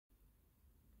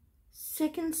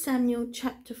2 Samuel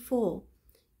chapter 4.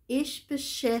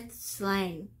 Ishbosheth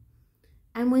slain.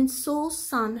 And when Saul's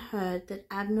son heard that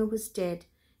Abner was dead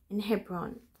in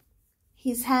Hebron,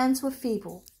 his hands were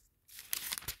feeble,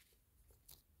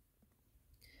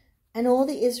 and all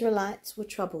the Israelites were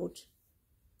troubled.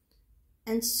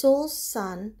 And Saul's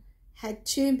son had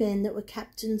 2 men that were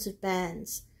captains of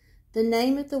bands. The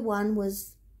name of the one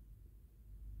was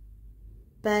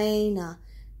Baanah,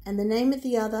 and the name of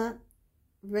the other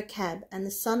Rechab, and the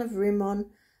son of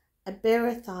Rimmon, a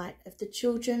Beerothite of the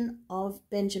children of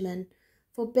Benjamin.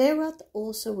 For Beeroth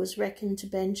also was reckoned to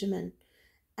Benjamin.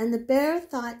 And the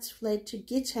Beerothites fled to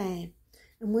Gittaim,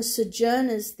 and were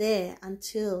sojourners there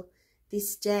until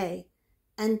this day.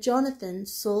 And Jonathan,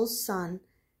 Saul's son,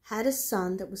 had a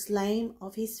son that was lame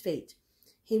of his feet.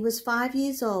 He was 5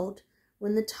 years old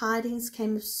when the tidings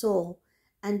came of Saul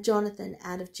and Jonathan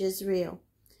out of Jezreel.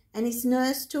 And his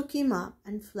nurse took him up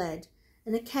and fled.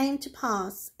 And it came to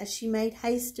pass, as she made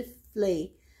haste to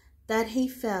flee, that he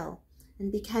fell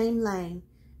and became lame.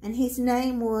 And his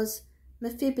name was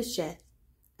Mephibosheth.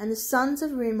 And the sons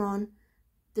of Rimmon,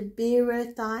 the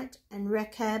Beerothite, and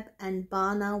Rechab and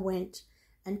Baanah went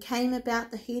and came about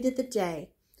the heat of the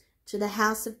day to the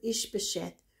house of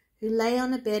Ishbosheth, who lay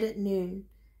on a bed at noon.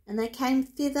 And they came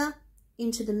thither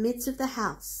into the midst of the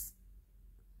house,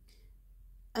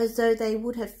 as though they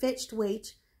would have fetched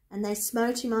wheat, and they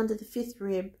smote him under the 5th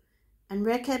rib, and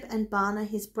Rechab and Baanah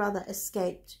his brother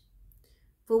escaped.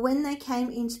 For when they came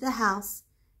into the house,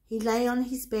 he lay on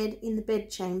his bed in the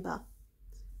bedchamber.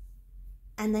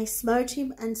 And they smote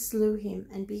him and slew him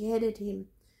and beheaded him,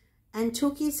 and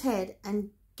took his head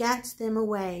and gat them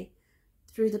away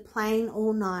through the plain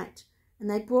all night. And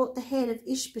they brought the head of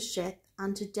Ishbosheth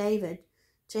unto David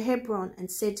to Hebron, and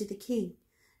said to the king,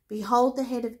 Behold the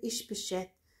head of Ishbosheth,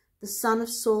 the son of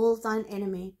Saul thine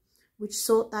enemy, which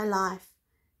sought thy life.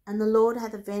 And the Lord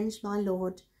hath avenged my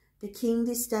lord, the king,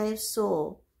 this day of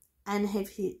Saul, and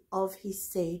of his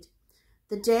seed,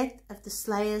 the death of the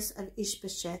slayers of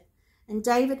Ishbosheth. And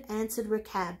David answered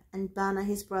Rechab and Baanah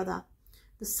his brother,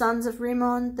 the sons of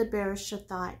Rimmon the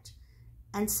Beerothite,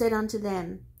 and said unto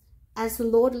them, As the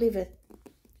Lord liveth,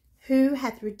 who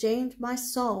hath redeemed my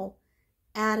soul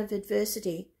out of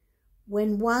adversity,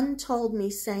 when one told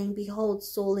me, saying, Behold,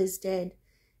 Saul is dead,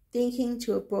 thinking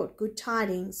to have brought good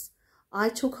tidings, I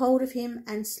took hold of him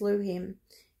and slew him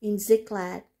in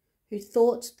Ziklag, who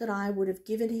thought that I would have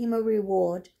given him a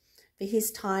reward for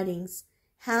his tidings.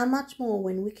 How much more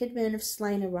when wicked men have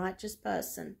slain a righteous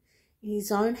person in his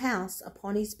own house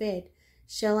upon his bed?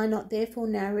 Shall I not therefore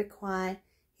now require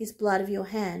his blood of your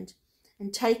hand,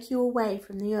 and take you away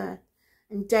from the earth?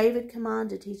 And David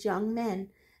commanded his young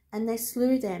men, and they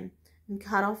slew them, and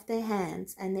cut off their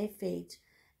hands and their feet,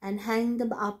 and hanged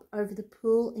them up over the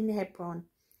pool in Hebron.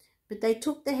 But they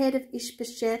took the head of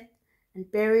Ishbosheth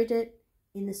and buried it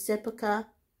in the sepulchre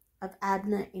of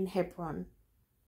Abner in Hebron.